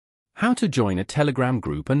How to join a Telegram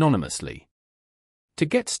group anonymously. To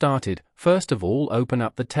get started, first of all open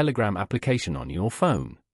up the Telegram application on your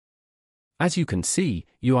phone. As you can see,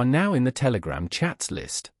 you are now in the Telegram chats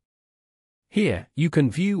list. Here, you can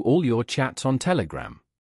view all your chats on Telegram.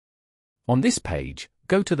 On this page,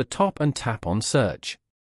 go to the top and tap on Search.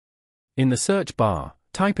 In the search bar,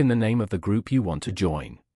 type in the name of the group you want to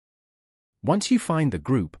join. Once you find the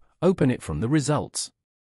group, open it from the results.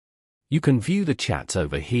 You can view the chats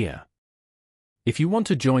over here. If you want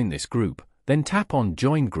to join this group, then tap on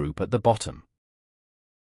Join Group at the bottom.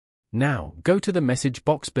 Now, go to the message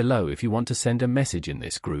box below if you want to send a message in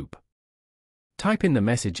this group. Type in the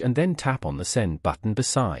message and then tap on the Send button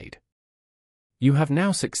beside. You have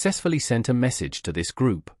now successfully sent a message to this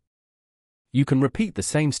group. You can repeat the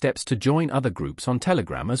same steps to join other groups on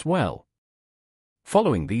Telegram as well.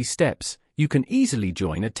 Following these steps, you can easily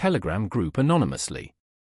join a Telegram group anonymously.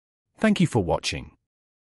 Thank you for watching.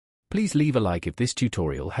 Please leave a like if this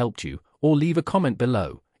tutorial helped you, or leave a comment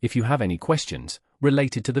below if you have any questions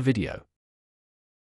related to the video.